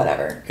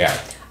 whatever. Yeah.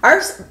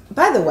 Ours,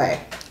 by the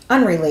way,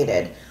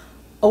 unrelated,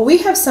 we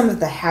have some of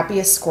the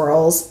happiest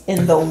squirrels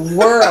in the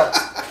world.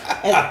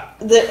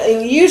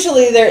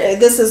 Usually,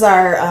 this is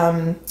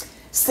our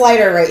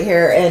slider right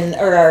here,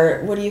 or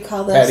our, what do you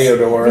call this? Patio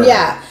door.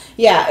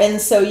 Yeah. And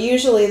so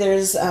usually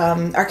there's,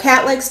 our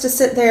cat likes to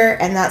sit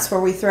there, and that's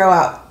where we throw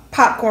out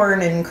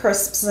popcorn and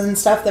crisps and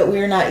stuff that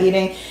we're not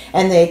eating,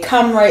 and they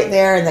come right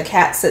there, and the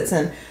cat sits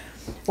and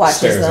watches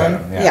Stares them.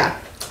 at 'em, yeah.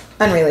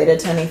 Unrelated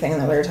to anything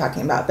that we were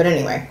talking about, but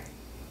anyway.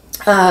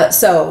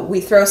 So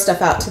we throw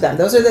stuff out to them.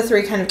 Those are the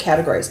three kind of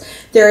categories.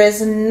 There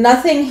is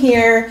nothing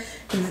here,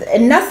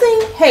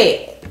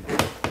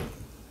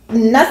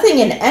 nothing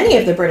in any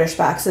of the British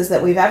boxes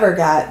that we've ever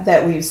got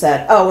that we've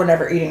said, oh, we're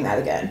never eating that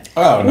again.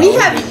 Oh, no, we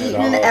have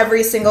eaten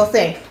every single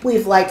thing.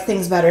 We've liked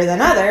things better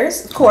than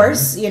others, of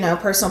course, you know,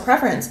 personal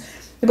preference.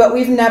 But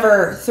we've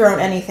never thrown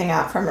anything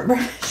out from a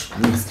British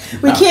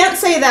box. We can't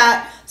say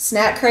that.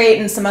 Snack Crate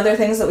and some other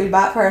things that we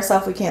bought for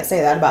ourselves, we can't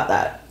say that about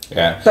that.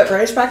 Yeah. But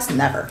British box,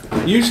 never.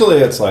 Usually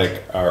it's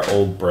like our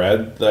old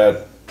bread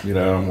that, you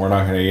know, we're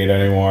not going to eat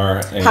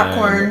anymore. And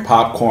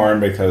popcorn,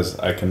 because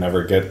I can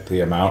never get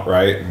the amount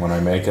right. And when I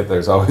make it,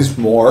 there's always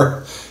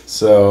more.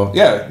 So,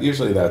 yeah,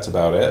 usually that's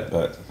about it.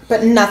 But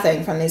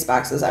nothing from these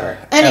boxes ever.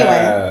 Anyway.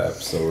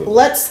 Absolutely.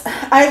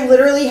 I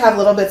literally have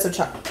little bits of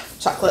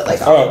chocolate like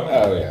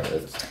oh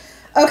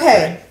yeah.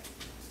 Okay.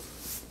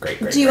 Great.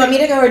 Do you want me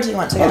to go or do you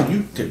want to go? Oh,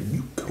 you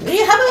go.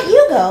 How about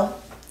you go?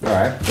 All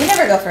right. You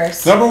never go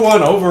first. Number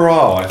one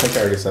overall. I think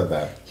I already said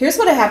that. Here's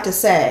what I have to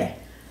say.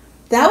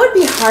 That would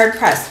be hard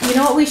pressed. You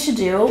know what we should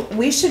do?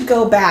 We should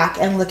go back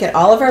and look at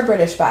all of our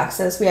British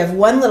boxes. We have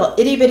one little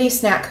itty bitty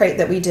snack crate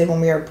that we did when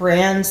we were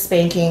brand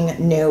spanking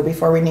new,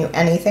 before we knew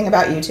anything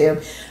about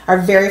YouTube. Our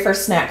very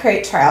first snack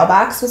crate trial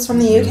box was from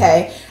the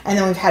UK, and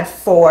then we've had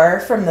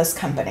 4 from this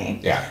company.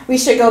 Yeah. We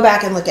should go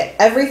back and look at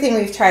everything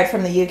we've tried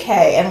from the UK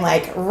and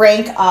like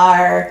rank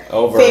our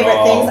overall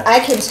favorite things. I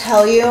can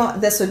tell you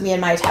this would be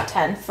in my top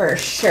 10 for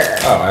sure.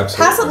 Oh,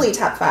 absolutely. Possibly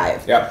top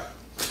 5. Yep.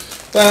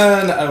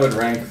 Then I would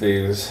rank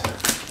these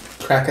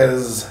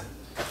crackers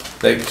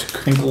baked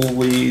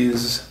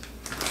crinklies,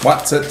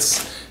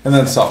 Watsits, and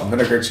then salt and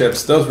vinegar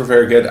chips. Those were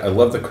very good. I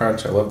love the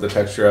crunch. I love the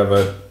texture of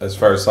it. As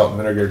far as salt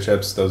and vinegar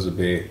chips, those would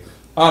be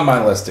on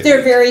my list.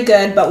 They're very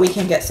good, but we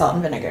can get salt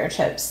and vinegar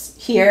chips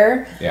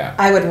here. Yeah.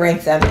 I would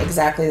rank them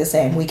exactly the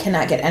same. We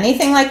cannot get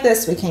anything like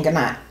this. We can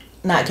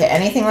not get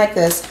anything like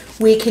this.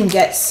 We can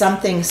get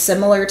something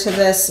similar to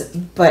this,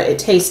 but it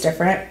tastes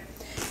different.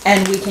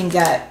 And we can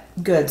get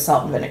good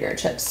salt and vinegar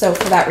chips. So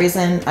for that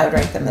reason, I would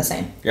rank them the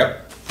same.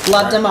 Yep.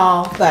 Loved them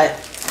all, but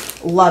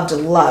loved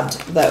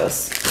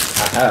those.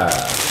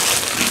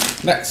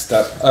 Next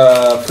up,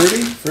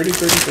 fruity.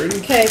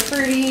 Okay,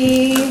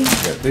 fruity.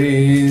 Got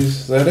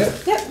these. Is that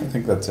it? Yep. I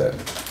think that's it.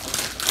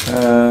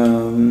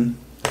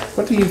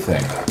 What do you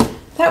think?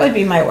 That would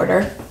be my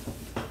order.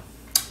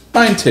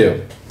 Mine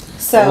too.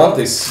 So I love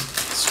these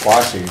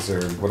squashies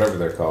or whatever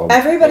they're called.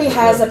 Everybody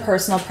has a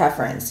personal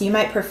preference. You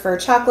might prefer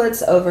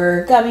chocolates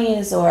over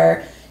gummies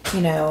or,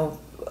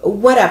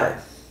 whatever.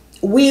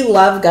 We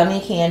love gummy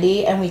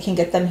candy and we can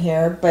get them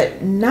here,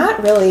 but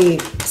not really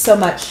so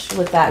much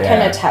with that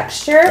kind of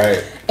texture.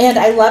 Right. And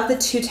I love the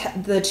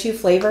two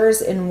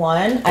flavors in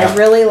one. Yeah. I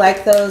really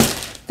like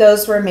those.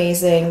 Those were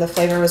amazing. The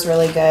flavor was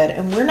really good.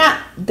 And we're not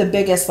the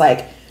biggest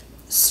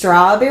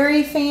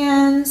strawberry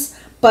fans,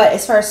 but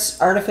as far as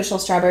artificial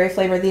strawberry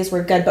flavor, these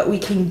were good, but we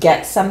can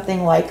get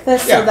something like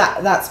this. Yeah. So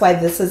that's why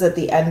this is at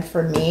the end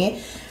for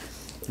me.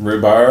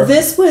 Rhubarb.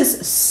 This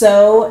was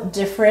so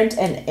different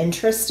and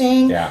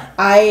interesting. Yeah.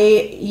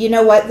 You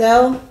know what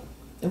though?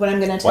 What I'm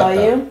going to tell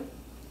you?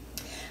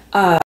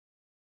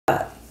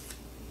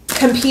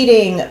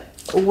 Competing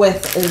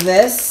with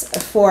this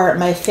for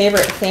my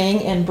favorite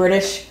thing in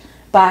British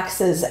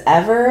boxes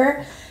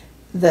ever,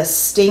 the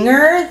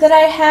stinger that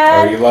I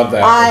had. Oh, you love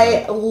that.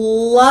 I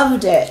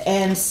loved it.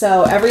 And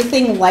so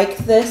everything like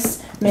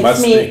this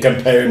makes me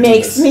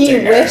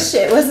wish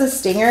it was a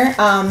stinger.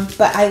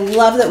 But I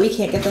love that we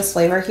can't get this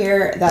flavor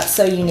here. That's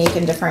so unique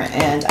and different,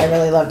 and I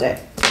really loved it.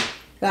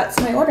 That's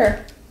my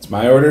order. It's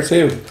my order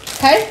too.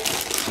 Okay.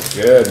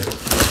 Good.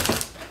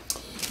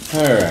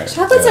 All right.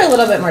 Chocolates are a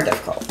little bit more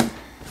difficult.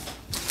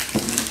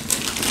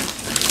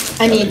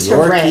 I need to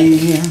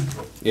rank.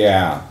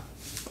 Yeah.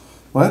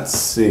 Let's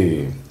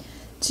see.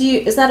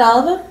 Is that all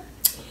of them?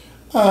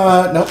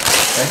 Nope.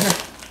 Right here.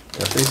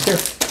 Got these here.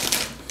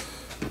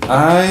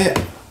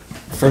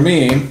 For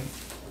me,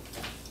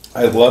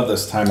 I love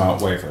this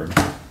timeout wafer.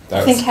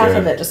 I think half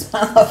of it just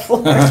went on the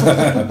floor.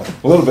 A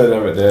little bit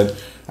of it did.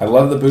 I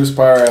love the Boost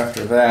Bar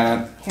after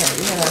that. Here,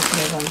 you gotta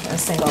move them in a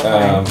single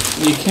line.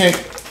 You can't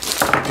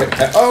get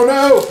that. Oh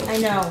no! I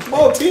know.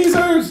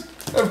 Maltesers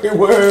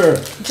everywhere.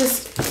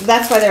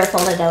 That's why they were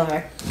folded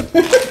over.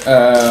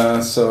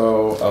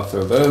 So I'll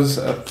throw those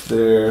up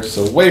there.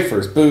 So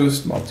wafers,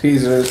 Boost,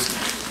 Maltesers,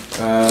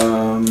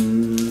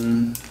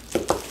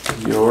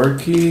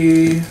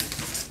 Yorkie,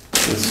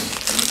 this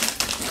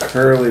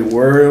Curly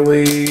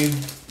Whirly,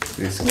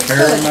 these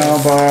caramel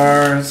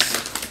bars,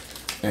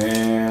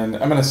 and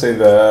I'm gonna say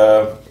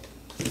the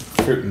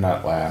fruit and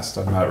nut last.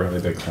 I'm not really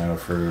a big fan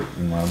of fruit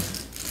and nut.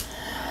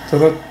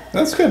 So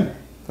that's good.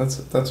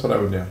 That's what I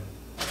would do.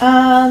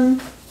 All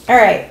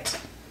right.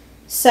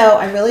 So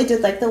I really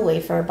did like the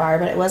wafer bar,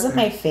 but it wasn't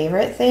my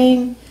favorite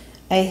thing.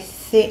 I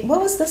think, what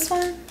was this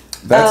one?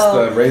 That's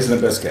the raisin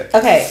and biscuit.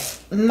 Okay.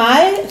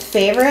 My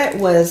favorite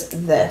was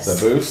this. The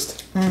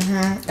Boost?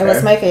 Mm-hmm. Okay. It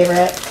was my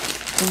favorite.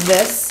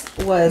 This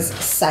was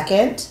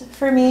second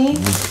for me.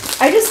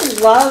 I just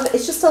love,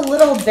 it's just a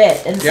little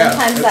bit. And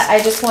sometimes I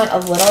just want a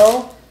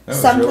little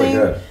something. Really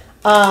good.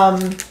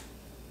 I'm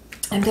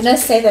going to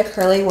say the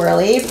Curly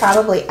Whirly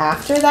probably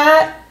after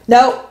that.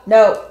 No.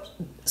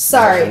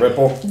 Sorry.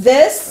 Ripple.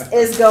 This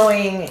is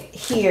going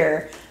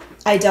here.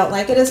 I don't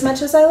like it as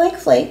much as I like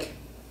Flake.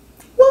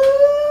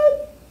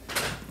 What?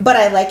 But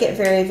I like it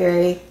very,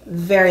 very,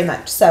 very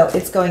much. So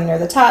it's going near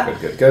the top.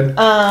 Good.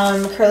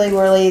 Curly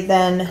Whirly,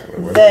 then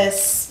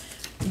this.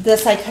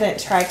 This I couldn't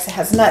try because it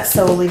has nuts,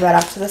 so we'll leave that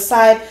off to the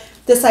side.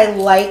 This I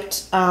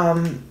liked,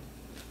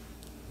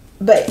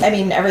 but I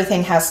mean,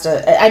 everything has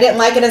to. I didn't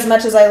like it as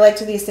much as I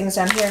liked these things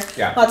down here.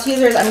 Yeah.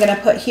 Maltesers I'm going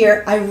to put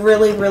here. I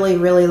really, really,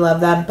 really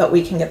love them, but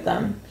we can get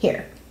them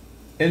here.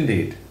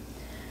 Indeed.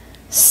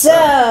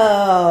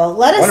 So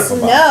let us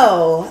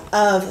know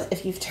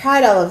if you've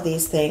tried all of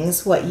these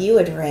things, what you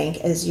would rank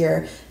as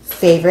your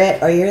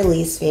favorite or your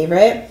least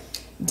favorite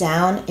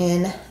down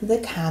in the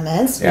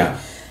comments. Yeah.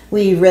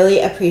 We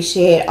really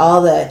appreciate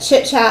all the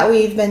chit chat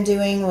we've been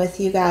doing with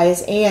you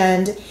guys.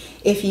 And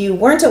if you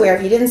weren't aware,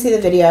 if you didn't see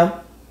the video,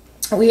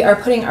 we are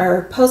putting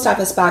our post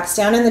office box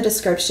down in the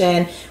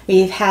description.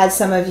 We've had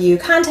some of you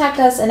contact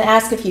us and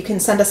ask if you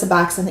can send us a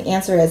box, and the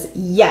answer is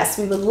yes.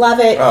 We would love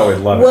it. Oh, we'd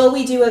love it. Will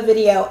we do a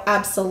video?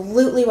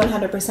 Absolutely,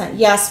 100%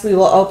 yes. We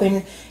will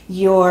open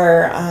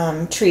your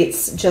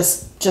treats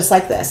just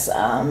like this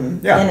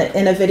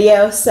in a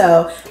video.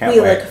 So we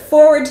look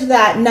forward to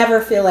that.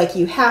 Never feel like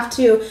you have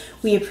to.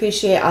 We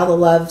appreciate all the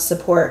love,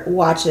 support,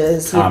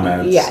 watches.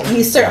 Comments.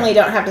 You certainly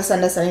don't have to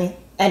send us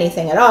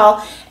anything at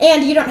all.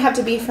 And you don't have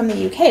to be from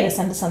the UK to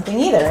send us something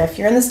either. If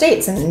you're in the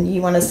States and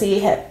you want to see,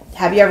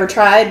 have you ever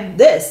tried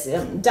this?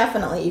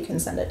 Definitely you can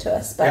send it to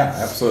us. But, yeah,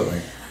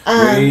 absolutely.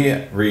 We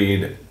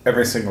read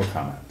every single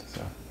comment.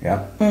 So,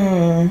 yeah.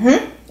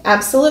 Mm-hmm.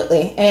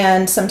 Absolutely.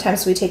 And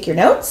sometimes we take your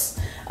notes.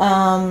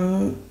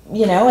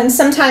 And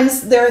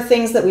sometimes there are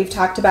things that we've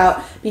talked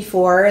about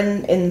before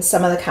in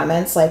some of the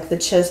comments, like the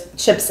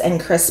chips and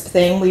crisp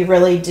thing. We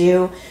really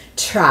do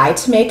try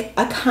to make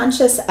a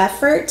conscious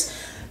effort.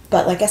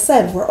 But like I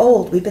said, we're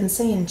old. We've been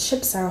saying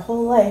chips our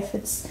whole life.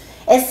 It's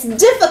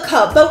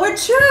difficult, but we're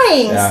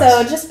trying. Yes.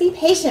 So just be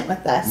patient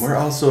with us. We're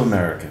also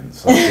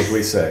Americans. That's what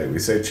we say. We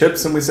say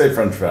chips and we say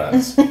French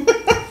fries.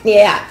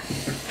 Yeah,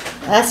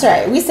 that's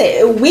right. We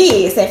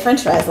say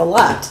French fries a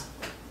lot.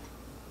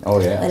 Oh,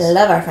 yeah. I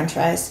love our French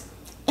fries.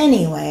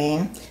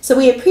 Anyway, so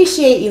we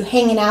appreciate you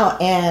hanging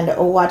out and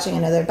watching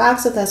another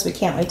box with us. We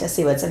can't wait to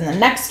see what's in the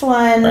next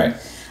one.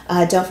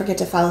 Right. Don't forget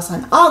to follow us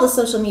on all the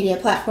social media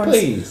platforms.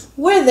 Please.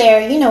 We're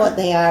there. You know what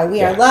they are.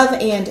 We are Love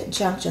and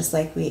Junk, just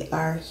like we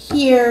are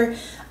here.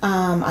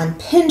 On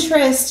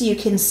Pinterest, you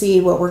can see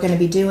what we're going to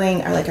be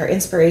doing, or like our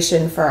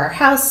inspiration for our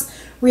house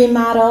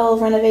remodel,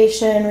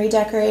 renovation,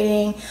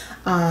 redecorating.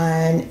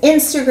 On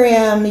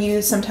Instagram,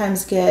 you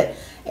sometimes get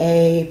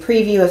a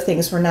preview of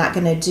things we're not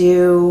going to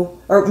do,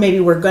 or maybe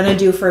we're going to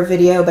do for a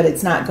video, but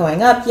it's not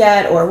going up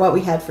yet, or what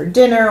we had for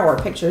dinner, or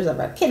pictures of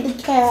our kitty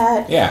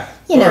cat. Yeah.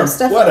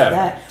 Stuff whatever.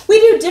 like that. We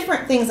do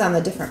different things on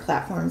the different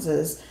platforms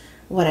is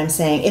what I'm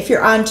saying. If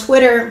you're on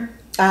Twitter,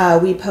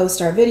 we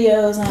post our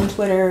videos on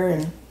Twitter.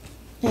 And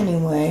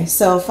anyway,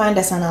 so find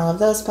us on all of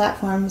those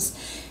platforms.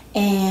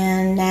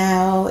 And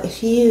now,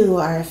 if you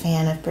are a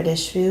fan of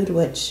British food,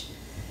 which...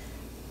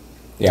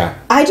 Yeah.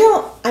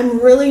 I'm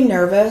really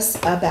nervous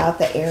about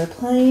the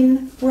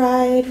airplane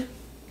ride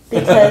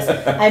because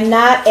I'm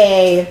not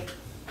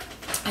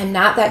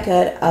that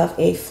good of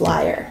a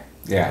flyer.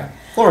 Yeah.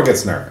 Laura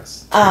gets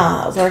nervous.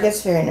 Laura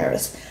gets very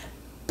nervous.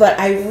 But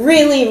I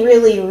really,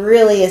 really,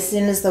 really, as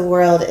soon as the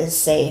world is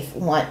safe,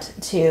 want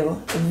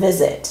to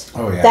visit.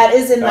 Oh, yeah. That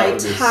is in my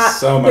top.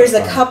 So much There's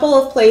fun. a couple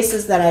of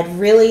places that I'd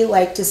really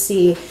like to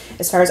see.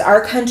 As far as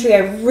our country,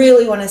 I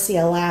really want to see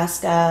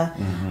Alaska.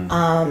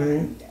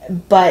 Mm-hmm.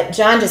 But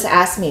John just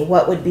asked me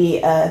what would be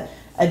a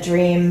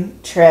dream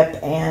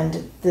trip,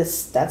 and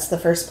that's the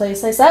first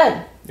place I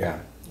said. Yeah,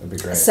 that'd be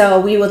great. So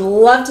we would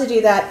love to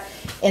do that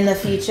in the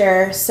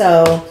future.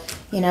 So,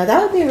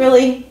 that would be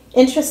really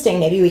interesting.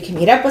 Maybe we can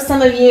meet up with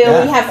some of you.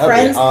 Yeah, we have that'd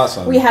friends. be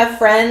awesome. We have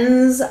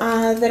friends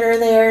that are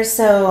there.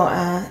 So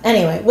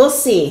anyway, we'll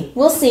see.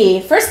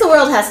 First the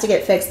world has to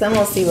get fixed, then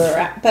we'll see where we're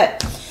at.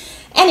 But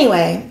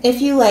anyway,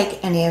 if you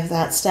like any of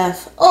that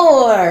stuff,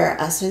 or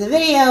us or the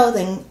video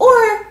thing,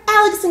 or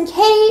Alex and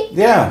Kate.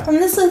 Yeah. From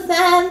This With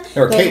Them.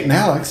 Or Kate and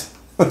Alex.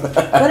 What did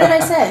I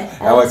say?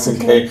 Alex and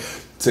Kate.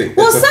 See,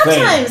 well, it's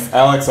sometimes. Thing.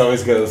 Alex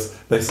always goes,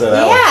 they said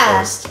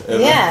Alex first.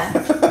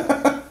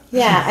 Yeah.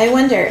 Yeah, I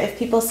wonder if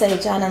people say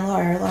John and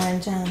Laura or Laura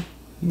and John.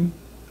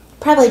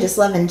 Probably just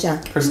Love and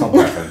Junk. Personal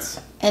preference.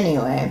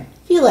 Anyway,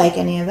 if you like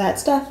any of that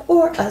stuff,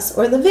 or us,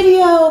 or the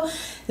video,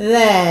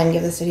 then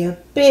give this video a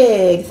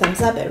big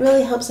thumbs up. It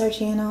really helps our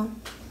channel.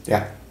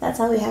 Yeah.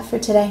 That's all we have for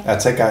today.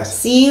 That's it, guys.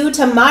 See you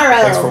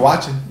tomorrow. Thanks for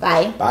watching.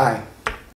 Bye. Bye.